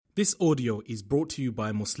This audio is brought to you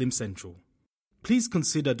by Muslim Central. Please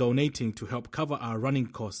consider donating to help cover our running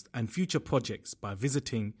costs and future projects by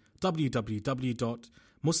visiting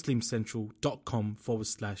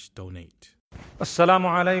www.muslimcentral.com/donate. Assalamu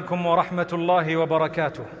alaikum wa rahmatullahi wa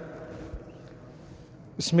barakatuh.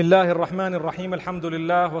 Bismillahir Rahmanir Rahim.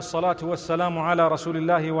 Alhamdulillah wassalatu wassalamu ala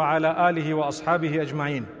Rasulillahi wa ala alihi wa ashabihi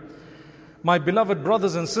ajma'in. My beloved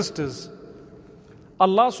brothers and sisters,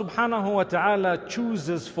 Allah subhanahu wa ta'ala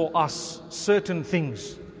chooses for us certain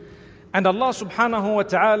things. And Allah subhanahu wa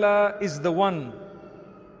ta'ala is the one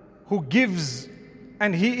who gives,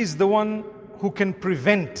 and He is the one who can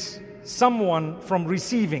prevent someone from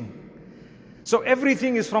receiving. So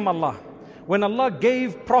everything is from Allah. When Allah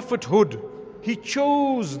gave prophethood, He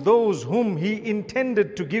chose those whom He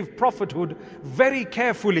intended to give prophethood very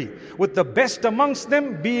carefully, with the best amongst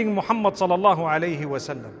them being Muhammad sallallahu alayhi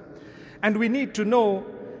wasallam. And we need to know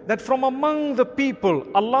that from among the people,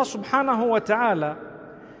 Allah subhanahu wa ta'ala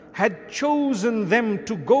had chosen them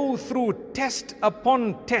to go through test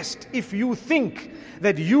upon test. If you think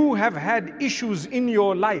that you have had issues in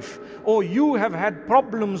your life, or you have had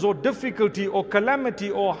problems or difficulty or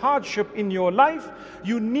calamity or hardship in your life,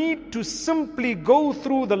 you need to simply go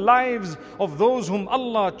through the lives of those whom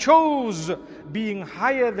Allah chose, being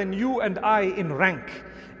higher than you and I in rank.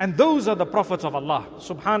 And those are the prophets of Allah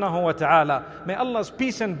subhanahu wa ta'ala. May Allah's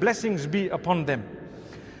peace and blessings be upon them.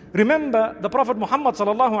 Remember, the Prophet Muhammad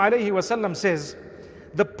sallallahu alayhi wasallam says,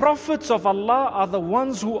 the prophets of Allah are the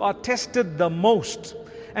ones who are tested the most.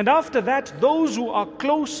 And after that, those who are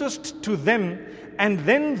closest to them, and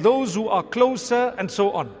then those who are closer, and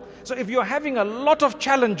so on. So if you're having a lot of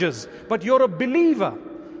challenges, but you're a believer,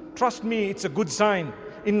 trust me, it's a good sign.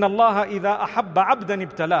 Inna Allah idha ahabba abdan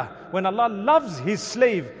ibtalah. When Allah loves His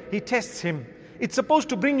slave, He tests him. It's supposed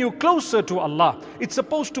to bring you closer to Allah. It's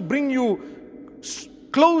supposed to bring you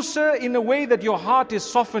closer in a way that your heart is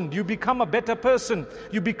softened. You become a better person.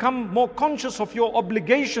 You become more conscious of your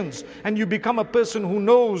obligations. And you become a person who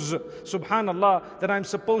knows, subhanallah, that I'm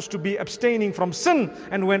supposed to be abstaining from sin.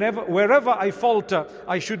 And wherever I falter,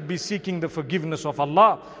 I should be seeking the forgiveness of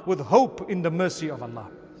Allah with hope in the mercy of Allah.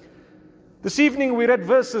 This evening we read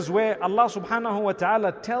verses where Allah subhanahu wa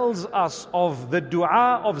ta'ala tells us of the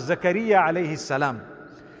dua of Zakaria alayhi salam.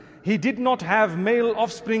 He did not have male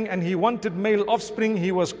offspring and he wanted male offspring.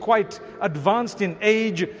 He was quite advanced in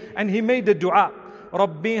age and he made the dua.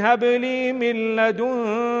 Rabbi habli min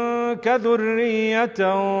ladunka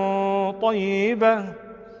dhurriyatan tayyibah.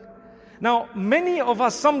 Now many of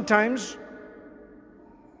us sometimes,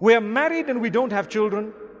 we are married and we don't have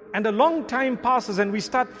children. And a long time passes and we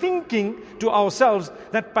start thinking to ourselves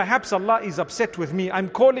that perhaps Allah is upset with me. I'm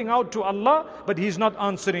calling out to Allah, but He's not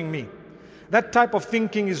answering me. That type of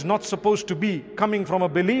thinking is not supposed to be coming from a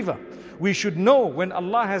believer. We should know when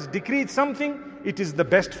Allah has decreed something, it is the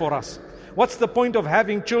best for us. What's the point of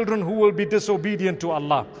having children who will be disobedient to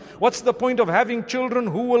Allah? What's the point of having children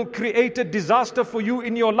who will create a disaster for you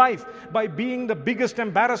in your life by being the biggest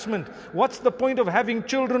embarrassment? What's the point of having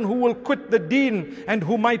children who will quit the deen and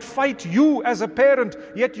who might fight you as a parent,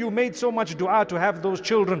 yet you made so much dua to have those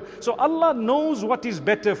children? So Allah knows what is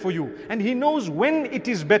better for you and He knows when it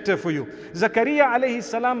is better for you. Zakaria alayhi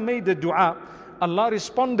salam made the dua. Allah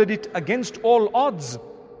responded it against all odds.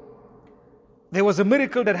 There was a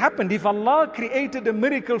miracle that happened. If Allah created a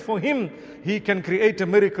miracle for him, He can create a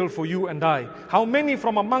miracle for you and I. How many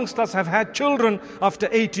from amongst us have had children after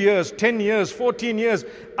 8 years, 10 years, 14 years?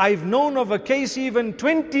 I've known of a case even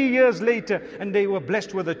 20 years later and they were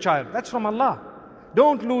blessed with a child. That's from Allah.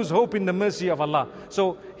 Don't lose hope in the mercy of Allah.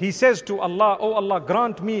 So he says to Allah, oh Allah,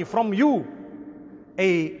 grant me from you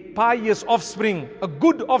a pious offspring, a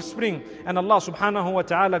good offspring. And Allah subhanahu wa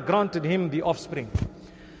ta'ala granted him the offspring.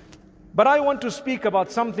 But I want to speak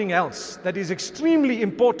about something else that is extremely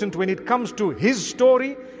important when it comes to his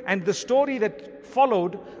story and the story that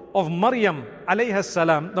followed of Maryam alayha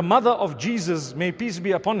salam, the mother of Jesus, may peace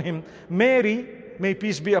be upon him, Mary, may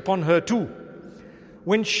peace be upon her too.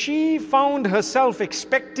 When she found herself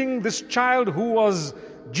expecting this child who was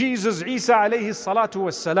Jesus, Isa alayhi salatu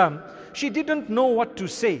wassalam, she didn't know what to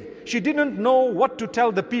say. She didn't know what to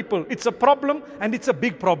tell the people. It's a problem and it's a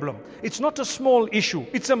big problem. It's not a small issue.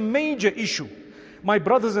 It's a major issue. My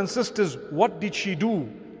brothers and sisters, what did she do?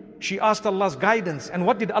 She asked Allah's guidance. And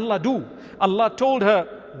what did Allah do? Allah told her,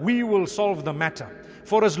 we will solve the matter.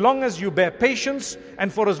 For as long as you bear patience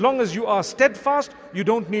and for as long as you are steadfast, you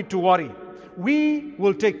don't need to worry. We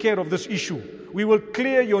will take care of this issue. We will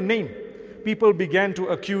clear your name. People began to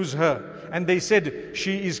accuse her. And they said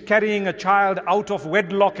she is carrying a child out of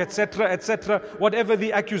wedlock, etc., etc. Whatever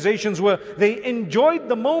the accusations were, they enjoyed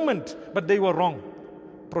the moment, but they were wrong.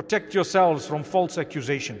 protect yourselves from false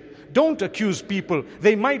accusation. Don't accuse people.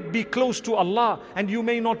 They might be close to Allah and you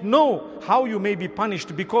may not know how you may be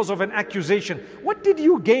punished because of an accusation. What did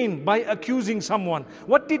you gain by accusing someone?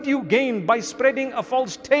 What did you gain by spreading a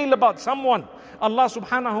false tale about someone? Allah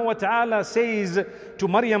subhanahu wa ta'ala says to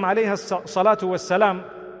Maryam alayha salatu was salam,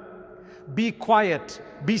 be quiet,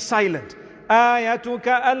 be silent. آيتك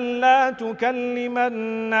ألا تكلم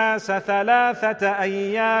الناس ثلاثة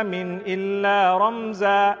أيام إلا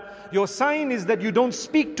رمزا. Your sign is that you don't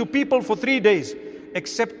speak to people for 3 days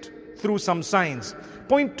except through some signs.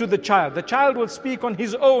 Point to the child. The child will speak on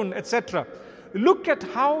his own, etc. Look at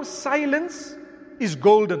how silence is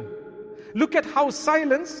golden. Look at how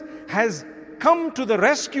silence has come to the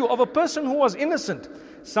rescue of a person who was innocent.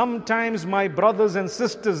 Sometimes, my brothers and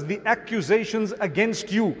sisters, the accusations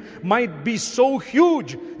against you might be so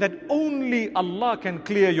huge that only Allah can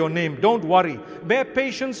clear your name. Don't worry. Bear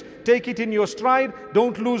patience. Take it in your stride.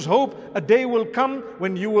 Don't lose hope. A day will come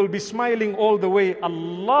when you will be smiling all the way.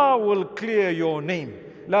 Allah will clear your name.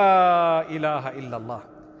 La ilaha illallah.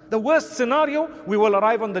 The worst scenario, we will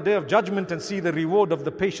arrive on the day of judgment and see the reward of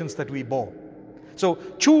the patience that we bore. So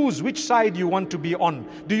choose which side you want to be on.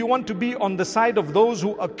 Do you want to be on the side of those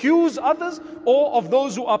who accuse others or of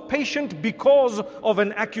those who are patient because of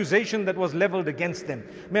an accusation that was leveled against them?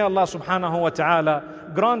 May Allah subhanahu wa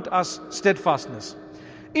ta'ala grant us steadfastness.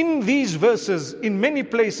 In these verses, in many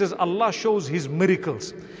places, Allah shows His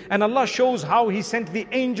miracles. And Allah shows how He sent the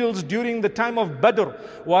angels during the time of Badr.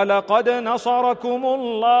 وَلَقَدْ نَصَرَكُمُ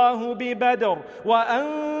اللَّهُ بِبَدْرٍ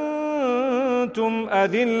وَأَنْتُمْ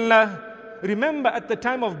أَذِلَّةٌ. Remember at the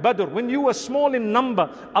time of Badr, when you were small in number,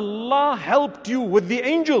 Allah helped you with the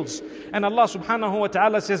angels. And Allah subhanahu wa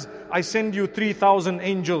ta'ala says, I send you 3,000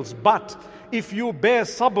 angels. But if you bear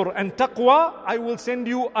sabr and taqwa, I will send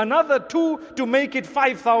you another 2 to make it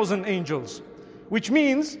 5,000 angels. Which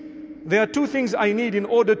means, there are 2 things I need in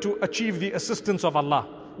order to achieve the assistance of Allah.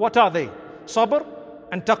 What are they? Sabr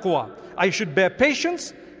and taqwa. I should bear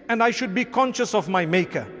patience and I should be conscious of my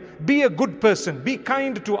Maker. Be a good person. Be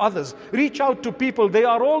kind to others. Reach out to people. They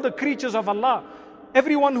are all the creatures of Allah.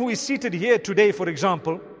 Everyone who is seated here today, for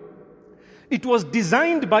example, it was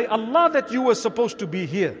designed by Allah that you were supposed to be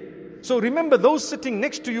here. So remember, those sitting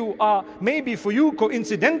next to you are maybe for you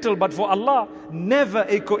coincidental, but for Allah, never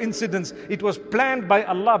a coincidence. It was planned by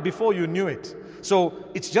Allah before you knew it. So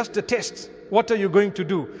it's just a test. What are you going to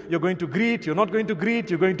do? You're going to greet, you're not going to greet,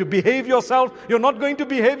 you're going to behave yourself, you're not going to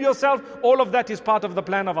behave yourself. All of that is part of the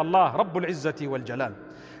plan of Allah, Rabbul Izzati wal Jalal.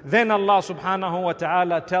 Then Allah subhanahu wa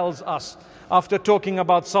ta'ala tells us, after talking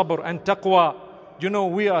about sabr and taqwa, you know,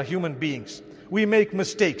 we are human beings. We make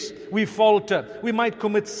mistakes, we falter, we might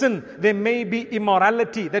commit sin. There may be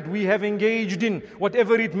immorality that we have engaged in,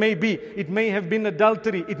 whatever it may be. It may have been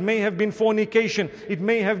adultery, it may have been fornication, it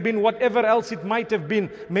may have been whatever else it might have been.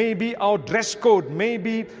 Maybe our dress code,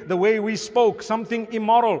 maybe the way we spoke, something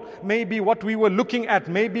immoral, maybe what we were looking at,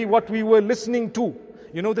 maybe what we were listening to.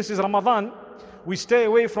 You know, this is Ramadan. We stay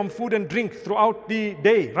away from food and drink throughout the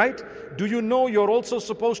day, right? Do you know you're also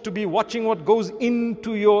supposed to be watching what goes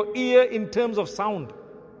into your ear in terms of sound?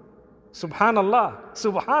 Subhanallah,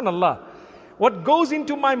 subhanallah. What goes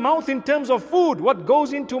into my mouth in terms of food, what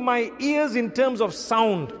goes into my ears in terms of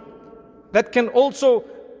sound. That can also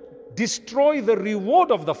destroy the reward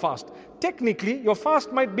of the fast. Technically, your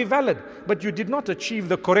fast might be valid, but you did not achieve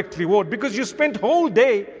the correct reward because you spent whole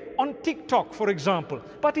day on TikTok, for example.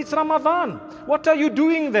 But it's Ramadan. What are you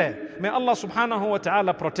doing there? May Allah subhanahu wa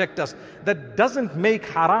ta'ala protect us. That doesn't make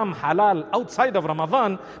haram halal outside of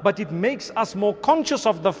Ramadan, but it makes us more conscious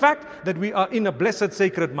of the fact that we are in a blessed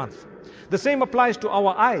sacred month. The same applies to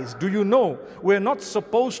our eyes. Do you know we're not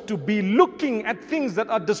supposed to be looking at things that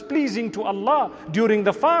are displeasing to Allah during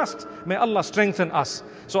the fast? May Allah strengthen us.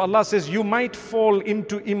 So Allah says you might fall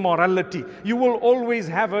into immorality. You will always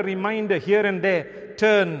have a reminder here and there.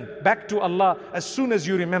 Turn back to Allah as soon as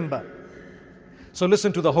you remember. So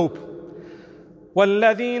listen to the hope.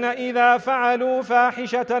 وَالَّذِينَ إِذَا فَعَلُوا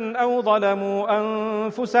فَاحِشَةً أَوْ ظَلَمُوا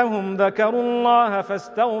أَنفُسَهُمْ ذَكَرُوا اللَّهَ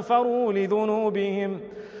فَاسْتَغْفَرُوا لِذُنُوبِهِمْ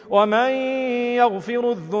وَمَنْ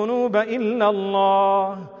يَغْفِرُ الذُّنُوبَ إِلَّا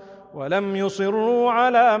اللَّهُ وَلَمْ يُصِرُّوا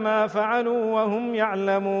عَلَى مَا فَعَلُوا وَهُمْ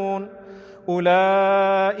يَعْلَمُونَ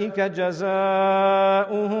أُولَئِكَ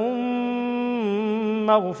جَزَاؤُهُمْ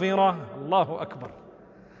مَغْفِرَةٌ. Allahu Akbar.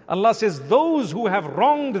 Allah says those who have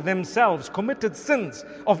wronged themselves, committed sins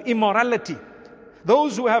of immorality,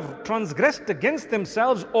 those who have transgressed against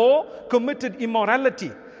themselves or committed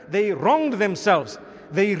immorality, they wronged themselves.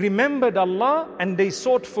 They remembered Allah and they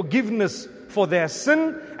sought forgiveness for their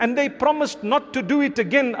sin and they promised not to do it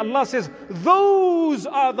again. Allah says, those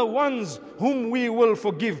are the ones whom we will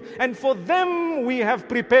forgive. And for them we have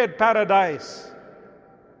prepared paradise.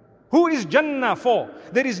 Who is Jannah for?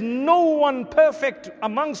 There is no one perfect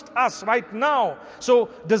amongst us right now. So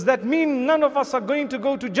does that mean none of us are going to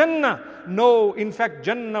go to Jannah? No, in fact,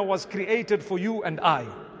 Jannah was created for you and I.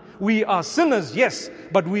 We are sinners, yes,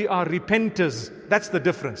 but we are repenters. That's the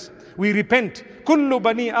difference. We repent. كُلُّ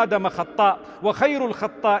بَنِي آدَمَ خَطَّاء وَخَيْرُ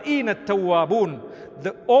الْخَطَّائِينَ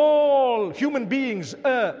التَّوَّابُونَ. All human beings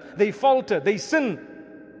err, they falter, they sin.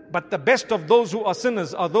 But the best of those who are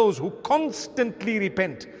sinners are those who constantly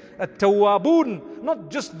repent. At-tawwabun,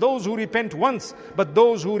 not just those who repent once, but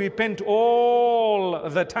those who repent all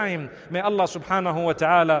the time. May Allah subhanahu wa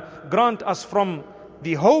ta'ala grant us from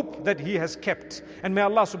the hope that He has kept. And may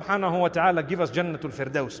Allah subhanahu wa ta'ala give us Jannatul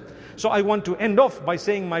Firdaus. So I want to end off by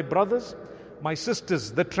saying, my brothers, my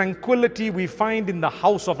sisters, the tranquility we find in the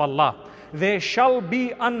house of Allah, there shall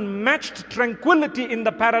be unmatched tranquility in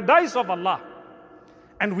the paradise of Allah.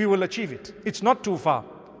 And we will achieve it. It's not too far.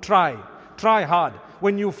 Try hard.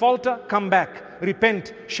 When you falter, come back,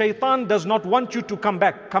 repent. Shaitan does not want you to come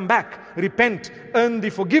back. Come back, repent, earn the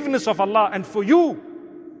forgiveness of Allah. And for you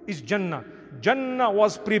is Jannah. Jannah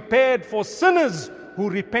was prepared for sinners who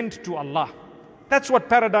repent to Allah. That's what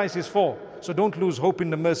paradise is for. So don't lose hope in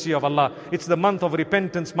the mercy of Allah. It's the month of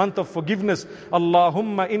repentance, month of forgiveness.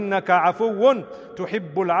 Allahumma innaka afuwun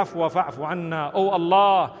tuhibbul afwa fa'fu anna. Oh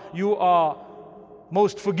Allah, you are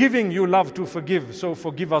most forgiving, you love to forgive, so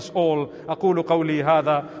forgive us all. أقول قولي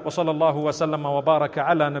هذا وصلى الله وسلم وبارك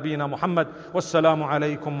على نبينا محمد والسلام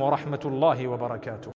عليكم ورحمة الله وبركاته.